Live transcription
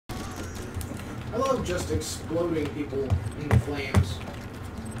I love just exploding people into flames.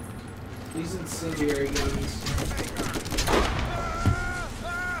 These incendiary guns.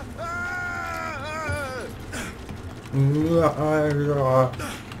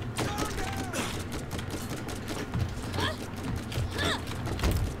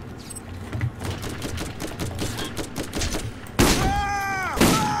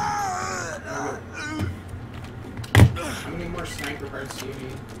 How many more sniper hearts do you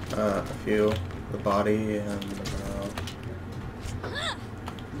need? A few. The body and the barrel.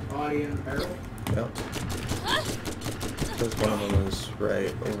 Body and barrel? Yep. Because one of them is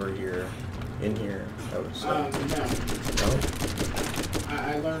right over here. In here, I would say. No. No?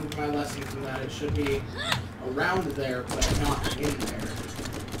 I learned my lesson from that. It should be around there, but not in there.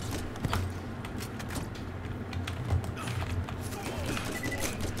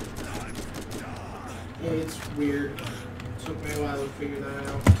 Yeah, it's weird. It took me a while to figure that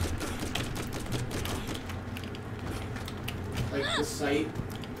out. Like the sight.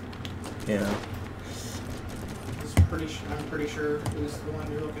 Yeah. I'm pretty sure it was the one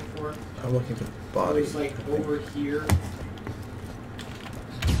you're looking for. I'm looking for the body. It was like over here.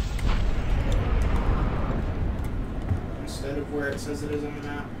 Instead of where it says it is on the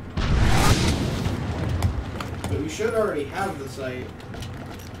map. But you should already have the site.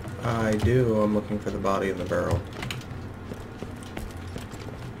 I do. I'm looking for the body and the barrel.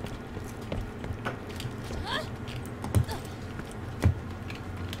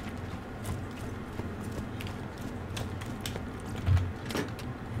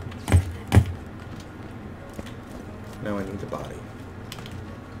 Now I need the body.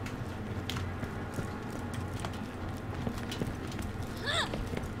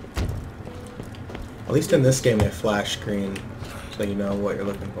 At least in this game they flash screen so you know what you're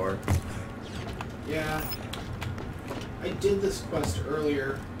looking for. Yeah. I did this quest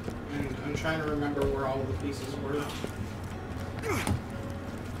earlier, and I'm trying to remember where all the pieces were.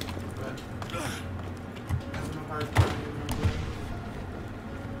 But I'm having a hard time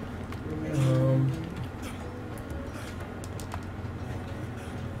remembering.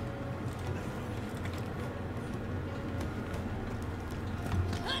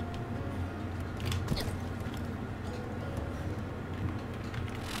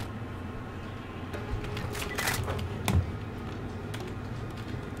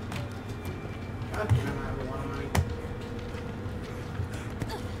 God damn, I have a lot of money.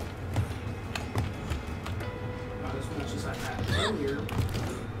 Not as much as I had earlier.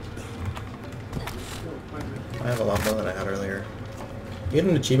 Still quite a bit. I have a lot more than I had earlier. You get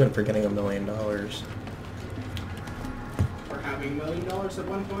an achievement for getting $1 million. For having $1 million at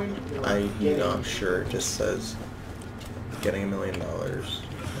one point? Or I'm getting- not sure. It just says getting $1 million. I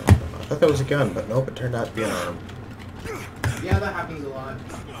thought that was a gun, but nope, it turned out to be an arm. Yeah, that happens a lot.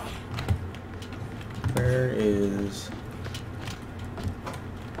 Where is...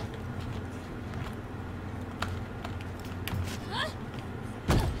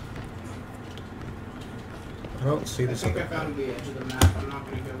 I don't see I this. think I found the edge of the map. I'm not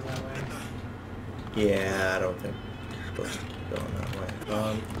going to go that way. Yeah, I don't think you're supposed to keep going that way.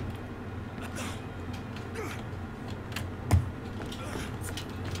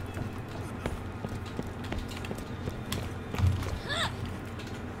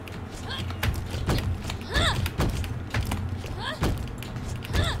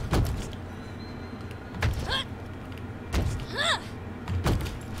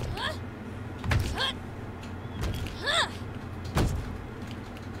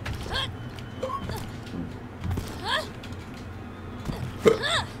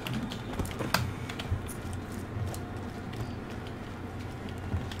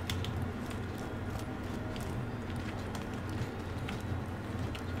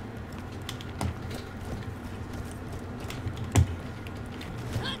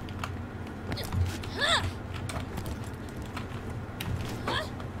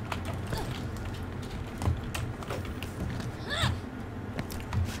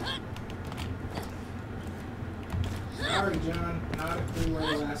 Sorry, John. Not a clue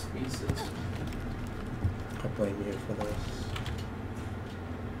where the last piece is. I blame you for this.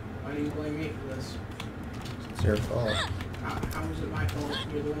 Why do you blame me for this? It's your fault. How is it my fault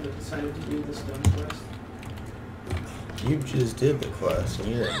if you're the one that decided to do this dumb quest? You just did the quest, and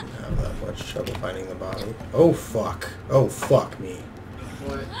you didn't have that much trouble finding the body. Oh, fuck. Oh, fuck me.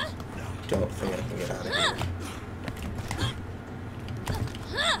 What? Don't think I can get out of here.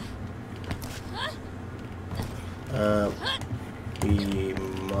 We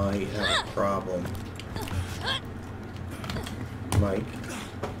might have a problem. Mike.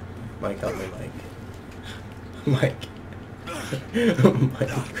 Mike, help me, Mike. Mike.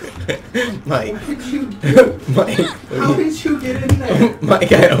 Mike. Mike. What did you do? Mike. How did you get in there?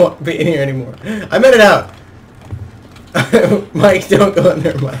 Mike, I don't want to be in here anymore. I made it out. Mike, don't go in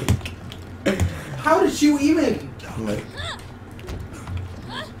there, Mike. How did you even? Mike.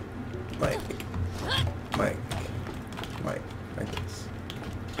 Mike. Mike. Mike. Like this.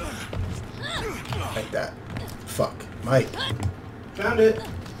 Like that. Fuck. Mike. Found it.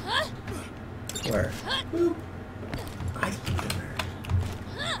 Where? Boop. I didn't get in there.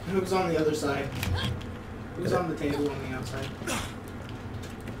 It was on the other side. It was on the table on the outside.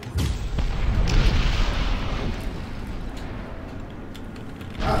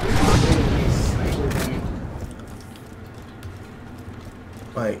 Wow, this is a really nice sniper thing.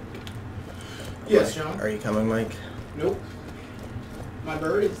 Mike. Yes, Mike, John? Are you coming, Mike? Nope. My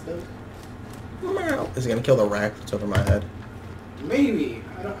bird is though. Is it gonna kill the rack that's over my head? Maybe.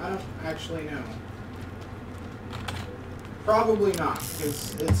 I don't actually know. Probably not,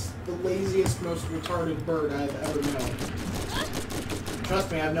 because it's the laziest, most retarded bird I've ever known.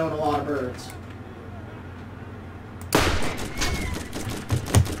 Trust me, I've known a lot of birds.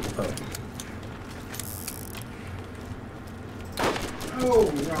 Oh,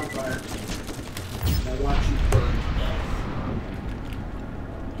 you're on fire. Now watch you burn.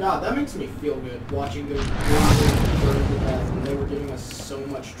 God, that makes me feel good, watching them burn to death when they were giving us so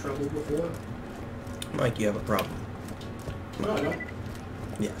much trouble before. Mike, you have a problem. No, I don't.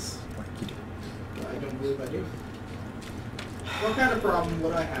 Yes, Mike, you do. I don't believe I do. What kind of problem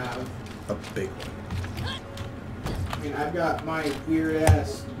would I have? A big one. I mean, I've got my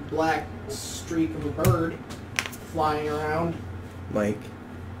weird-ass black streak of a bird flying around. Mike,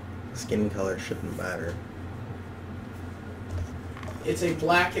 skin color shouldn't matter. It's a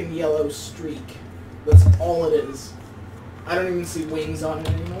black and yellow streak. That's all it is. I don't even see wings on it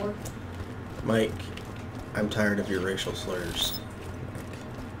anymore. Mike, I'm tired of your racial slurs.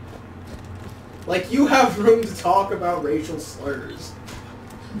 Like, you have room to talk about racial slurs.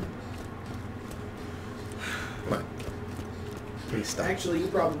 Mike, please stop. Actually, you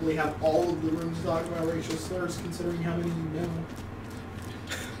probably have all of the room to talk about racial slurs, considering how many you know.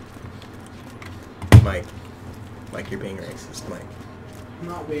 Mike. Mike, you're being racist, Mike. I'm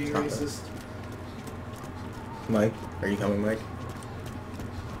not being Stop racist. it. Mike, are you coming, Mike?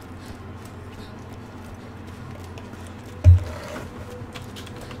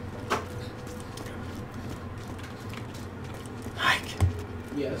 Mike,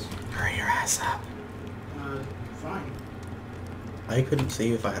 Yes. hurry your ass up. Fine. I couldn't see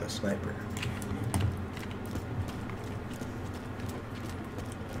you if I had a sniper.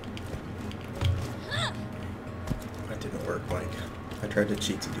 That didn't work, Mike. I tried to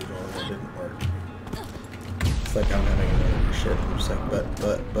cheat to do one and it didn't work. It's like I'm having another shit. I'm just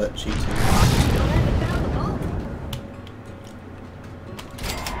like, but, cheat to.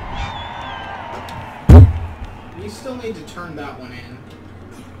 You still need to turn that one in.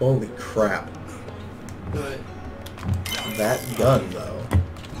 Holy crap. But That gun, though.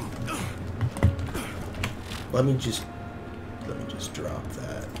 Let me just drop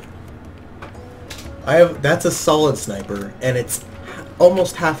that. That's a solid sniper, and it's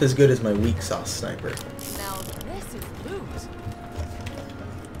almost half as good as my weak sauce sniper. Now this is loot.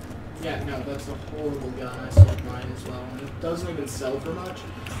 yeah, no, that's a horrible gun. I sold mine as well, and it doesn't even sell for much.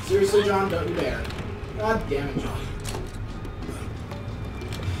 Seriously, John, don't you dare. God damn it, John.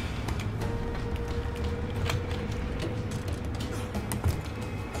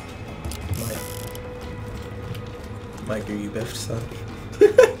 Mike, are you biffed, son?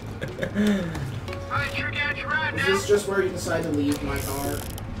 Is this just where you decide to leave my car?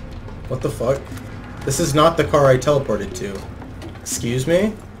 What the fuck? This is not the car I teleported to. Excuse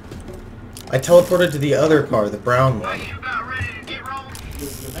me? I teleported to the other car, the brown one.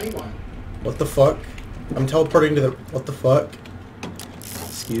 This is the pink one. What the fuck? I'm teleporting to the... What the fuck?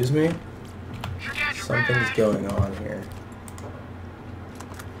 Excuse me? Something's going on here.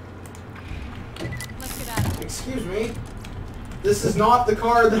 Let's get out of here. Excuse me? This is not the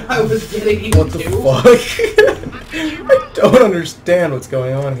car that I was getting into. What the fuck? I don't understand what's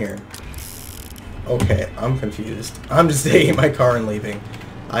going on here. Okay, I'm confused. I'm just taking my car and leaving.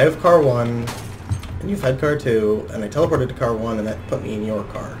 I have car 1, and you've had car 2, and I teleported to car 1, and that put me in your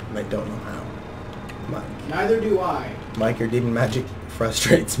car, and I don't know how. Mike. Neither do I. Mike, your demon magic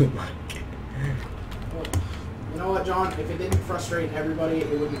frustrates me, Mike. Well, you know what, John? If it didn't frustrate everybody, it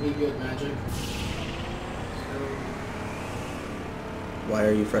wouldn't be good magic. Why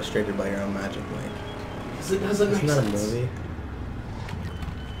are you frustrated by your own magic, Mike? Because it doesn't make Isn't that a sense. movie?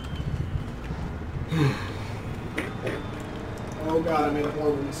 Oh god, I made a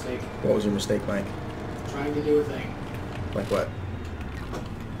horrible mistake. What was your mistake, Mike? Trying to do a thing. Like what?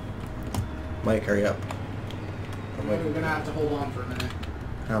 Mike, hurry up. I'm We're waiting. gonna have to hold on for a minute.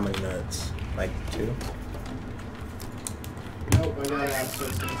 How many minutes? Like 2? Nope, I gotta ask, so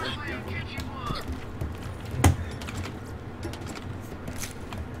it's gonna take forever.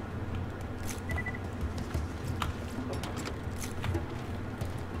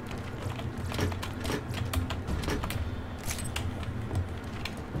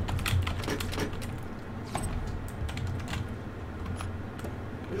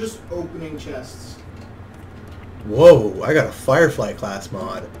 We're just opening chests. Whoa, I got a Firefly class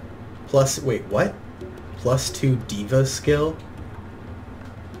mod. Plus, wait, what? +2 Diva skill?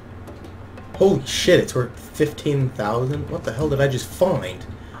 Holy shit, it's worth 15,000? What the hell did I just find?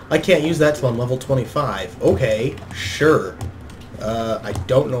 I can't use that till I'm level 25. Okay, sure. I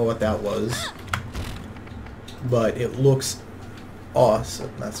don't know what that was. But it looks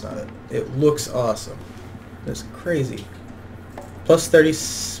awesome. That's not it. It looks awesome. It's crazy. Plus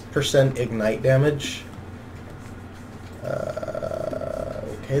 30% ignite damage.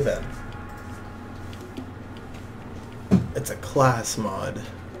 Okay then. It's a class mod.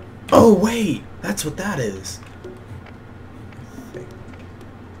 Oh wait! That's what that is! I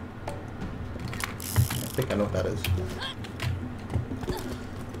think I know what that is.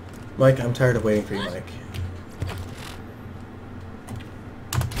 Mike, I'm tired of waiting for you, Mike.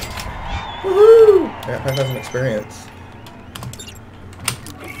 Woohoo! I got 5,000 experience.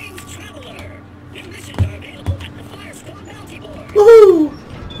 Woohoo!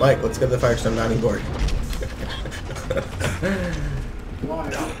 Mike, let's get the Firestone bounty board. Why?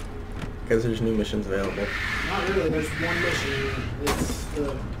 Because there's new missions available. Not really, there's one mission. It's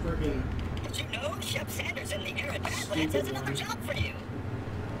the freaking Did you know Shep Sanders in the air at Badlands has another job for you?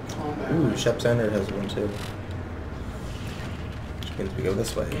 combat. Ooh, Shep Sander has one too. Which means we go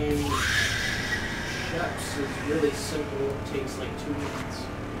this way. And Shep's is really simple. It takes like 2 minutes.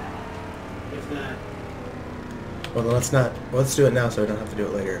 If that. Well, then let's do it now so we don't have to do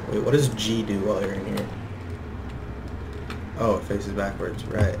it later. Wait, what does G do while you're in here? Oh, it faces backwards.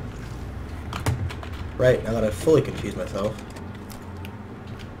 Right. Right, now that I've fully confused myself.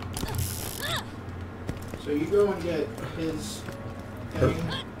 So you go and get his thing,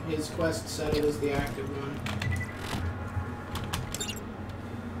 his quest set it as the active one.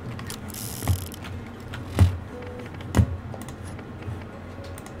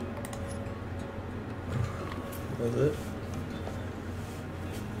 Was it?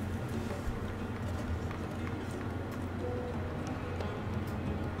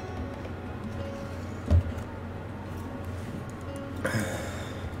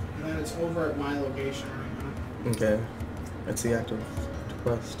 And then it's over at my location right now. Okay. It's the active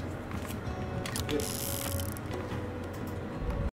quest. Yep.